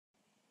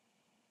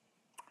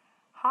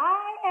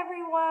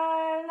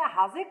everyone,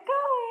 how's it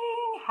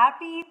going?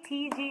 Happy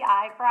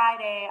TGI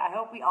Friday. I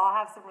hope we all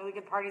have some really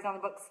good parties on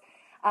the books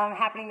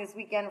happening this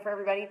weekend for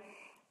everybody.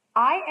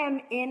 I am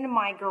in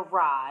my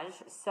garage,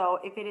 so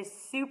if it is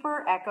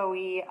super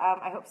echoey,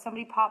 I hope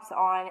somebody pops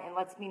on and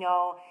lets me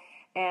know,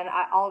 and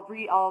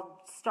I'll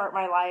start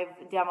my live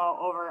demo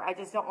over. I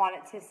just don't want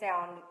it to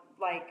sound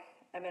like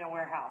I'm in a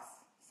warehouse.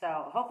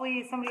 So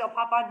hopefully somebody will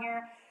pop on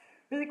here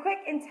really quick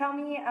and tell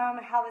me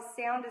how the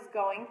sound is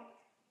going.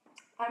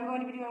 I'm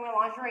going to be doing a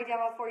lingerie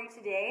demo for you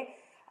today.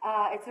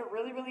 It's a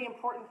really, really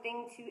important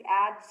thing to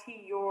add to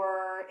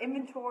your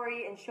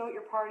inventory and show at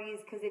your parties,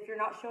 because if you're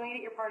not showing it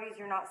at your parties,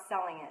 you're not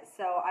selling it.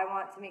 So I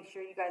want to make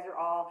sure you guys are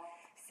all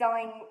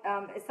selling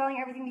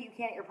everything that you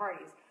can at your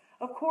parties.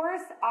 Of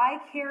course, I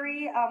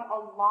carry a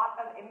lot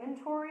of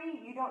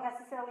inventory. You don't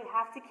necessarily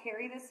have to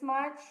carry this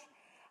much.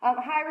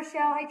 Hi,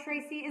 Rochelle. Hi,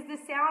 Tracy. Is the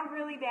sound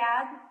really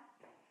bad?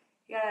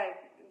 You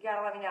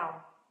gotta let me know.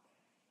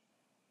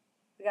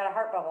 We got a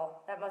heart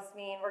bubble. That must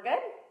mean we're good?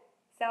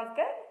 Sounds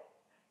good?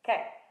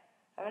 Okay.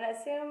 I'm going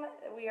to assume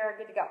we are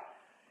good to go.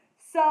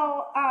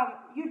 So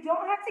you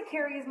don't have to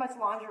carry as much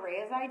lingerie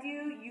as I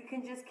do. You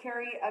can just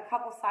carry a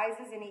couple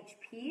sizes in each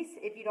piece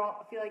if you don't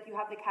feel like you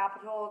have the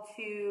capital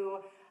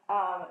to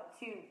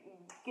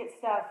get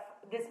stuff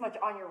this much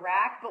on your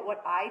rack. But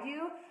what I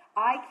do,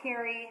 I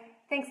carry,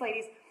 thanks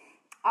ladies,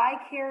 I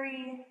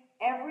carry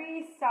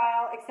every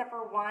style except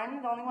for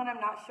one. The only one I'm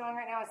not showing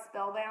right now is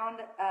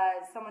Spellbound.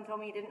 Someone told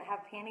me it didn't have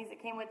panties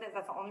that came with it.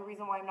 That's the only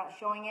reason why I'm not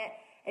showing it.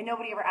 And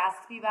nobody ever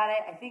asked me about it.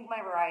 I think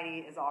my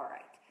variety is all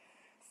right.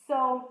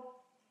 So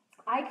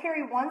I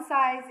carry one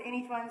size in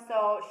each one.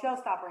 So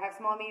Showstopper, have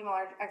small, medium,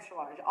 large, extra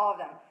large, all of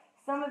them.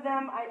 Some of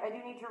them I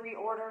do need to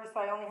reorder, so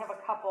I only have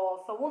a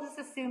couple. So we'll just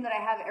assume that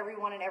I have every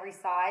one in every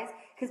size,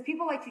 because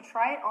people like to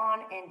try it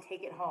on and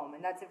take it home.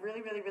 And that's a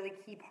really, really, really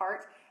key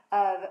part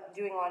of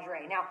doing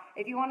lingerie. Now,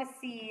 if you want to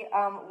see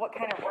what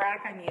kind of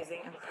rack I'm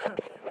using,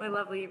 my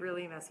lovely,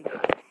 really messy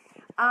rack.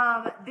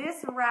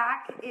 This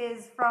rack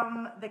is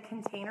from the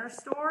Container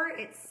Store.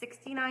 It's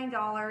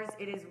 $69.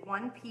 It is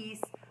one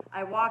piece.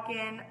 I walk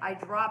in, I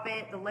drop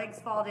it, the legs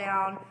fall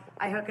down,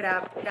 I hook it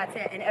up, that's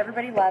it. And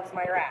everybody loves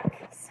my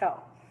rack.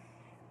 So,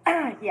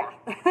 yeah.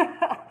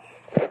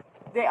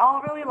 They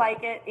all really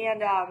like it,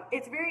 and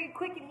it's very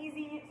quick and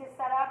easy to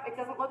set up. It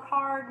doesn't look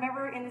hard.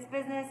 Remember, in this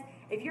business,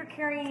 if you're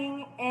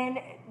carrying in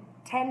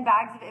 10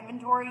 bags of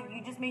inventory,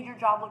 you just made your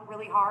job look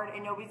really hard,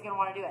 and nobody's going to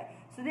want to do it.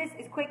 So this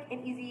is quick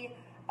and easy,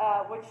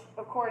 which,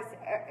 of course,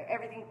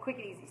 everything quick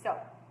and easy. So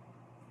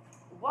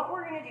what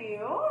we're going to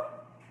do,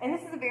 and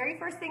this is the very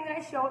first thing that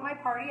I show at my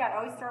party. I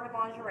always start with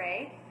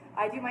lingerie.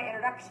 I do my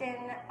introduction.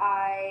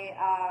 I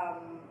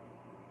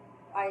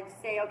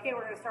say, okay,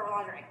 we're going to start with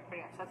lingerie.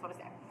 Pretty much, that's what I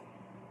say.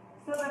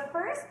 So the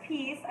first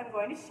piece I'm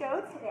going to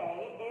show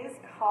today is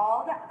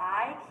called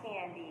Eye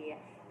Candy.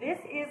 This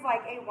is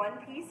like a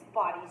one-piece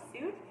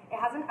bodysuit. It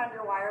has an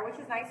underwire, which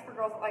is nice for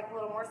girls that like a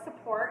little more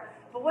support.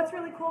 But what's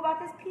really cool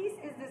about this piece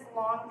is this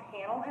long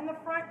panel in the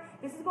front.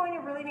 This is going to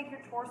really make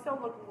your torso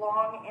look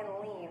long and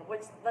lean,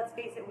 which, let's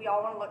face it, we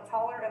all want to look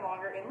taller and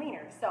longer and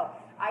leaner. So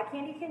Eye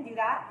Candy can do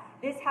that.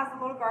 This has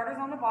the little garters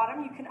on the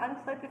bottom. You can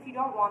unclip if you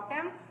don't want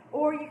them,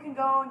 or you can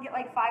go and get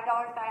like $5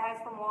 thigh highs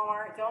from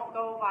Walmart. Don't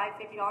go buy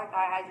 $50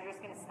 thigh highs. You're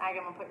just going to snag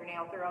them and put your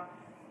nail through them.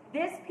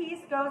 This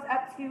piece goes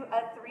up to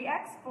a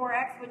 3X,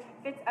 4X, which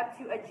fits up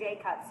to a J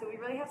cut. So we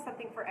really have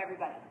something for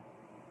everybody.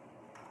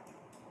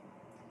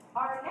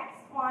 Our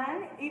next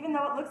one, even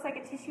though it looks like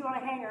a tissue on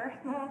a hanger,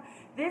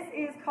 this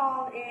is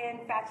called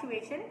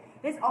Infatuation.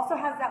 This also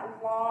has that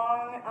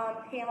long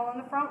panel in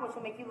the front, which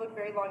will make you look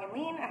very long and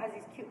lean. It has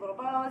these cute little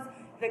bows.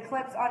 The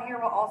clips on here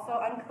will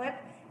also unclip.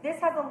 This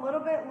has a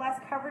little bit less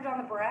coverage on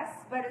the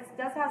breasts, but it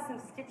does have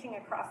some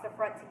stitching across the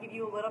front to give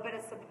you a little bit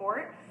of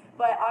support,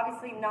 but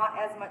obviously not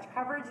as much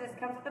coverage. This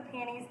comes with the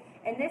panties,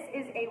 and this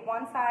is a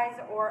one size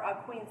or a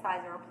queen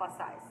size or a plus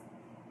size.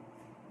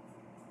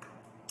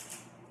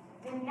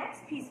 The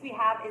next piece we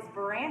have is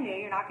brand new.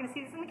 You're not going to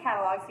see this in the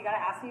catalog, so you got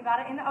to ask me about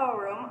it in the O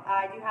room.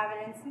 I do have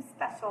it in some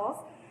specials.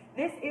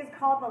 This is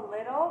called the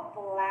Little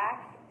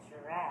Black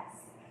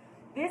Dress.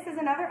 This is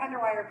another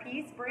underwire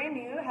piece, brand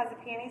new. It has the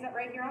panties up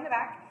right here on the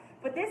back.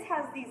 But this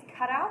has these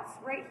cutouts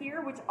right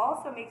here, which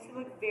also makes you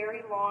look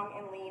very long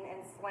and lean and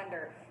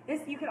slender.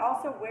 You can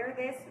also wear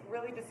this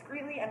really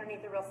discreetly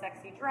underneath a real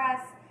sexy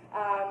dress,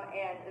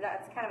 and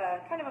that's kind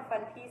of a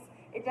fun piece.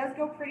 It does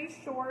go pretty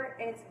short,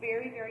 and it's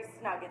very, very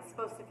snug. It's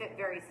supposed to fit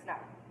very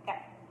snug. Okay.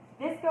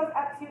 This goes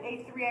up to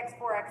a 3X,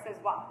 4X as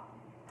well.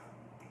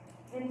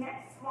 The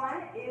next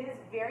one is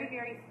very,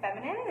 very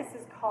feminine. This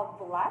is called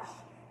Blush.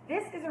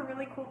 This is a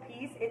really cool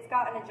piece. It's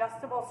got an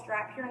adjustable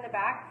strap here in the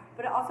back,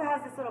 but it also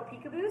has this little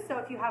peekaboo, so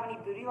if you have any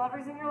booty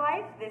lovers in your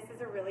life, this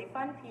is a really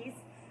fun piece.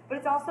 But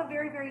it's also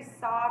very, very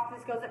soft.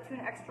 This goes up to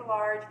an extra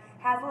large,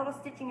 has a little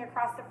stitching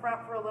across the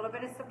front for a little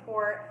bit of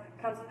support,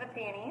 comes with the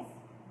panties.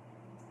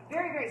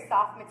 very, very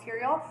soft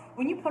material.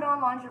 When you put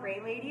on lingerie,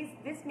 ladies,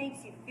 this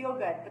makes you feel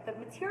good, but the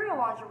material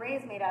lingerie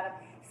is made out of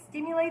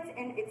stimulates,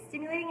 and it's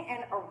stimulating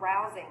and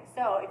arousing.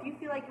 So if you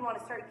feel like you want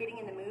to start getting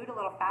in the mood a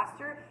little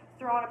faster,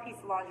 throw on a piece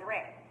of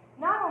lingerie.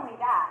 Not only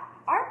that,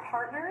 our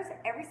partners,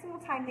 every single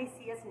time they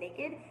see us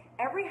naked,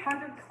 every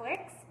 100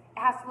 clicks, it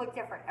has to look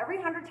different. Every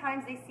 100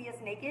 times they see us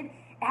naked,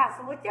 it has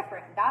to look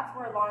different. That's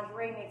where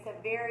lingerie makes it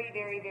very,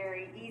 very,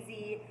 very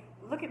easy.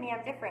 Look at me,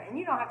 I'm different. And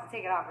you don't have to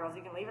take it off, girls.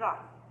 You can leave it on.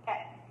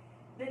 Okay.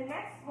 The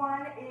next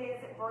one is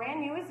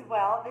brand new as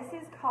well. This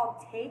is called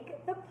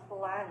Take the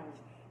Plunge.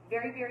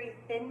 Very, very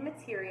thin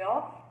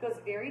material. Goes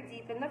very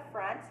deep in the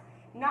front.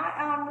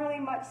 Not really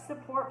much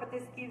support, but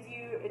this gives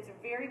you, it's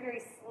very,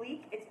 very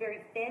sleek. It's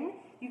very thin.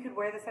 You could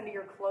wear this under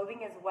your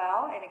clothing as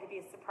well, and it could be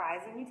a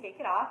surprise when you take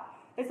it off.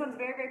 This one's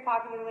very, very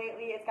popular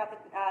lately. It's got the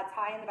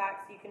tie in the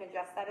back, so you can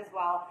adjust that as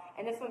well.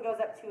 And this one goes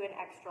up to an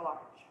extra large.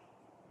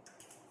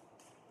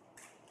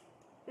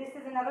 This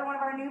is another one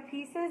of our new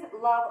pieces.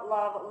 Love,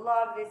 love,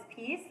 love this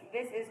piece.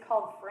 This is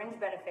called Fringe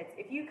Benefits.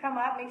 If you come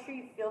up, make sure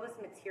you feel this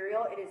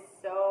material. It is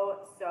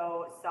so,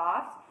 so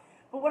soft.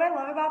 But what I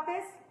love about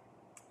this,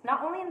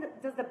 not only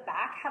does the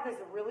back have this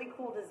really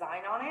cool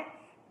design on it,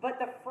 but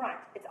the front.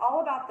 It's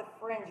all about the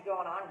fringe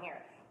going on here.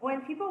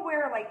 When people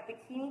wear like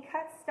bikini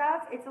cut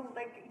stuff, it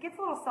gets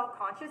a little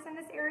self-conscious in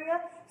this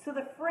area. So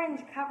the fringe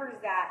covers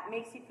that,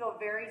 makes you feel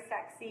very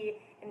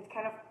sexy and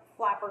kind of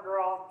flapper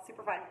girl,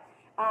 super fun.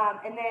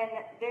 And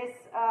then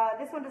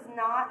this one does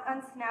not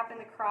unsnap in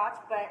the crotch,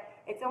 but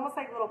it's almost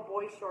like little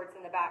boy shorts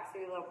in the back, so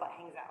your little butt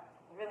hangs out.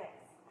 Really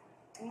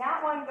nice. And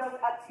that one goes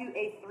up to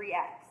a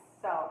 3X,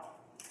 so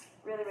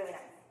really, really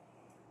nice.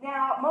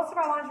 Now, most of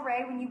our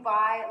lingerie, when you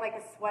buy like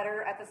a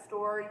sweater at the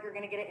store, you're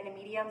going to get it in a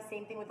medium.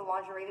 Same thing with the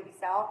lingerie that we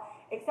sell.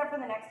 Except for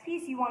the next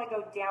piece, you want to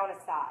go down a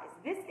size.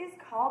 This is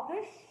called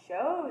the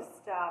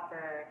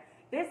Showstopper.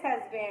 This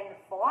has been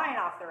flying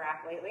off the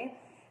rack lately.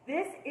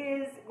 This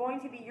is going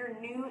to be your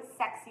new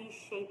sexy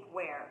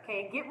shapewear.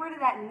 Okay, get rid of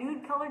that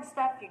nude colored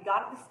stuff you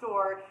got at the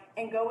store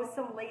and go with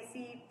some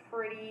lacy,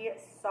 pretty,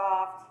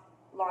 soft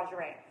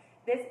lingerie.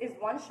 This is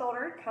one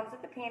shoulder, comes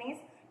with the panties.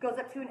 Goes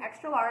up to an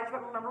extra large,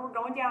 but remember we're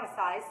going down a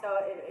size, so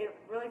it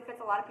really fits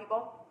a lot of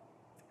people.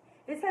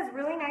 This has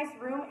really nice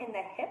room in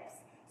the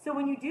hips, so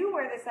when you do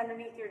wear this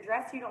underneath your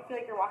dress, you don't feel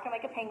like you're walking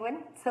like a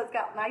penguin, so it's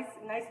got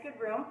nice good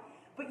room.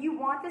 But you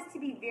want this to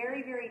be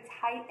very, very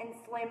tight and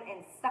slim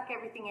and suck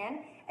everything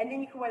in, and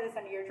then you can wear this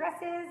under your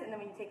dresses, and then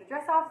when you take the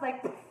dress off, it's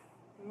like, poof,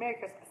 Merry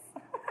Christmas.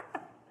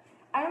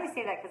 I only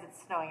say that because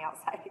it's snowing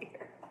outside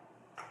here.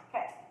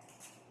 Okay.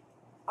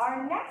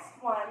 Our next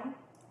one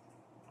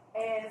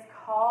is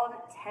called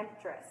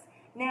Temptress.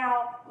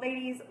 Now,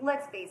 ladies,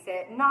 let's face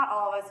it, not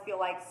all of us feel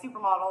like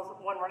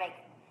supermodels when we're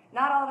naked.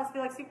 Not all of us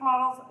feel like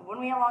supermodels when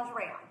we have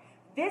lingerie on.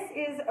 This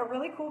is a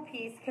really cool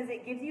piece because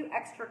it gives you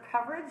extra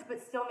coverage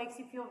but still makes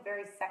you feel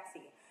very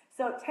sexy.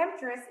 So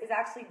Temptress is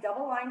actually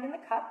double lined in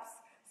the cups,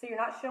 so you're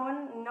not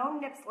showing no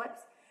nip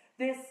slips.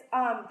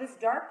 This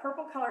dark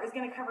purple color is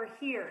going to cover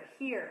here,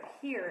 here,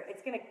 here.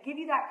 It's going to give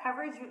you that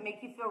coverage but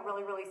make you feel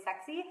really, really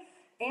sexy.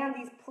 And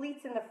these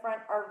pleats in the front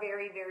are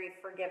very, very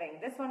forgiving.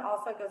 This one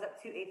also goes up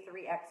to a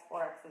 3X,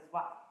 4X as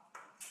well.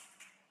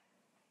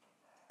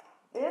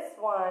 This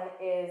one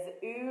is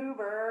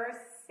uber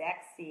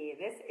sexy.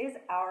 This is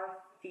our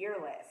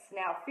Fearless.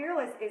 Now,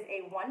 Fearless is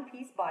a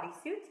one-piece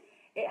bodysuit.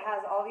 It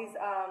has all these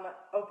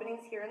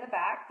openings here in the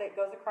back that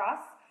goes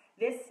across.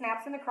 This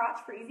snaps in the crotch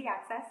for easy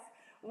access.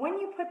 When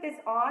you put this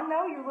on,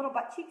 though, your little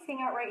butt cheeks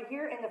hang out right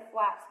here and the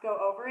flaps go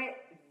over it.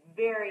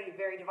 Very,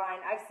 very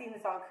divine. I've seen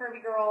this on curvy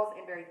girls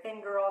and very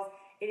thin girls.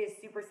 It is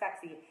super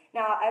sexy.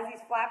 Now, as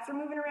these flaps are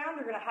moving around,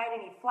 they're going to hide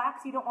any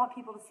flaps you don't want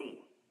people to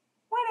see.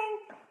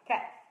 Winning! Okay,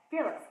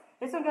 Fearless.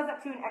 This one goes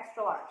up to an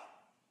extra large.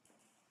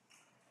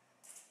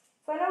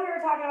 So I know we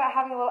were talking about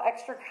having a little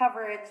extra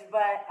coverage,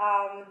 but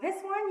this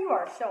one, you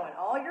are showing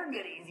all your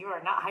goodies. You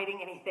are not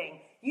hiding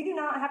anything. You do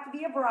not have to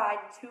be a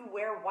bride to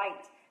wear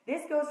white.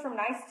 This goes from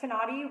nice to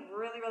naughty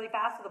really, really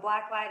fast with a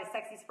black light, a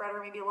sexy spreader,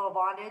 maybe a little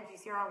bondage. You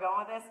see where I'm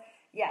going with this?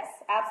 Yes,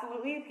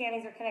 absolutely. The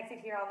panties are connected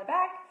here on the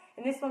back,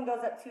 and this one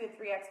goes up to a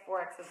 3X,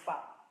 4X as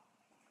well.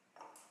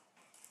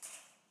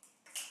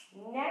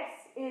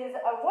 Next is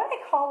what I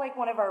call like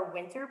one of our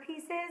winter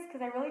pieces,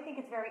 because I really think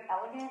it's very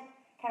elegant,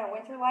 kind of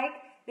winter-like.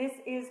 This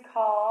is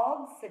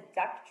called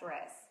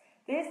Seductress.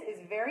 This is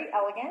very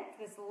elegant.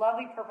 This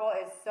lovely purple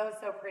is so,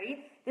 so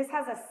pretty. This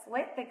has a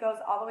slit that goes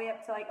all the way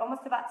up to like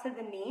almost about to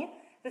the knee.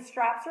 The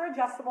straps are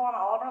adjustable on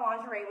all of our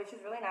lingerie, which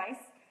is really nice.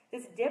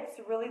 This dips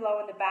really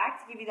low in the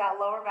back to give you that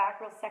lower back,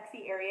 real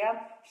sexy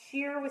area.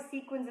 Sheer with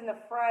sequins in the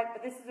front,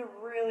 but this is a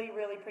really,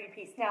 really pretty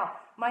piece. Now,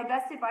 my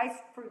best advice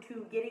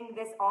to getting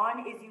this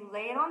on is you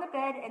lay it on the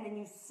bed and then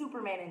you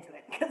Superman into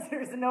it, because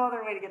there's no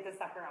other way to get this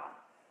sucker on.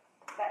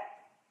 Okay.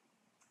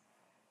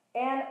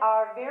 And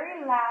our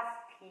very last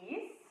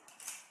piece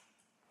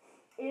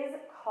is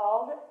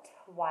called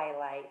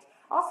Twilight.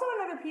 Also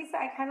another piece that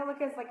I kind of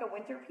look at as like a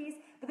winter piece,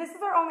 but this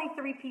is our only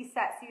 3-piece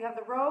set. So you have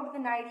the robe, the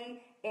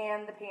nightie,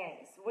 and the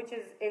panties, which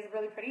is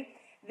really pretty.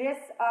 This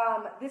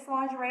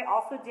lingerie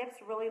also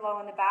dips really low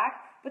in the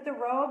back, but the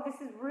robe,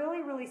 this is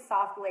really, really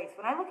soft lace.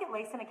 When I look at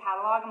lace in a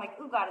catalog, I'm like,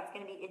 oh God, it's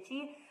going to be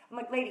itchy. I'm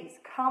like, ladies,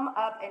 come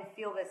up and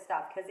feel this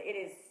stuff because it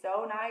is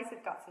so nice.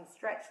 It's got some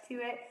stretch to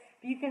it.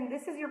 But you can,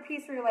 this is your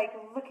piece where you're like,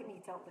 look at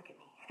me, don't look at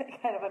me,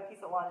 kind of a piece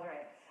of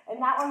lingerie.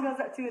 And that one goes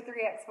up to a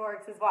 3X,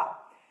 4X as well.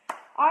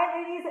 All right,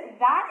 ladies,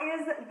 that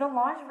is the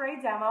lingerie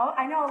demo.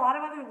 I know a lot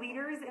of other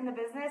leaders in the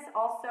business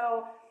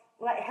also,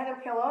 like Heather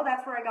Pillow,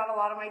 that's where I got a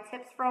lot of my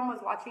tips from, was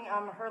watching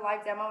her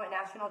live demo at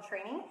National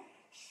Training.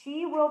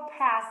 She will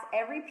pass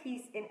every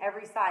piece in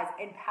every size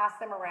and pass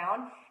them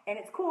around. And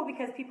it's cool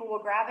because people will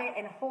grab it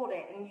and hold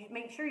it. And you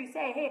make sure you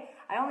say, hey,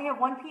 I only have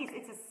one piece.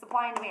 It's a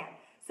supply and demand.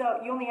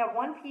 So you only have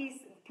one piece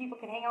people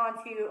can hang on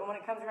to. And when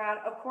it comes around,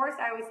 of course,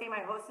 I always say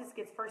my hostess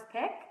gets first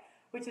pick,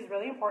 which is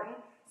really important.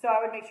 So I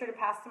would make sure to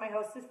pass to my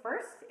hostess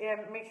first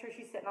and make sure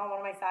she's sitting on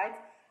one of my sides.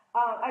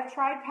 I've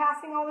tried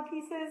passing all the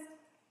pieces.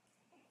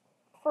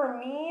 For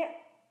me,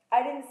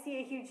 I didn't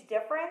see a huge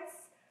difference.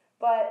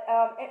 But,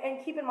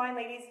 and keep in mind,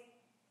 ladies,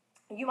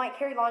 you might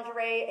carry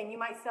lingerie and you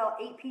might sell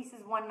 8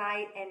 pieces one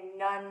night and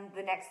none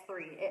the next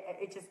 3.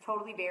 It just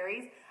totally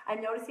varies.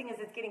 I'm noticing as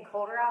it's getting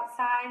colder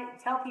outside,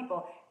 tell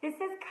people, this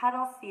is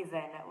cuddle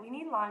season. We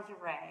need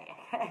lingerie.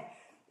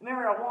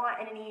 Remember, a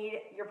want and a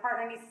need. Your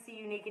partner needs to see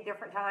you naked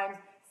different times.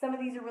 Some of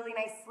these are really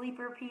nice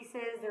sleeper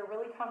pieces. They're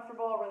really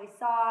comfortable, really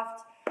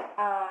soft.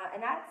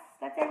 And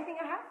that's everything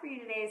I have for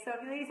you today. So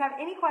if you ladies have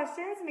any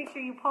questions, make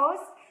sure you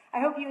post.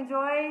 I hope you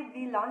enjoyed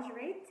the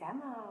lingerie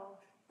demo.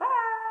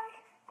 Bye!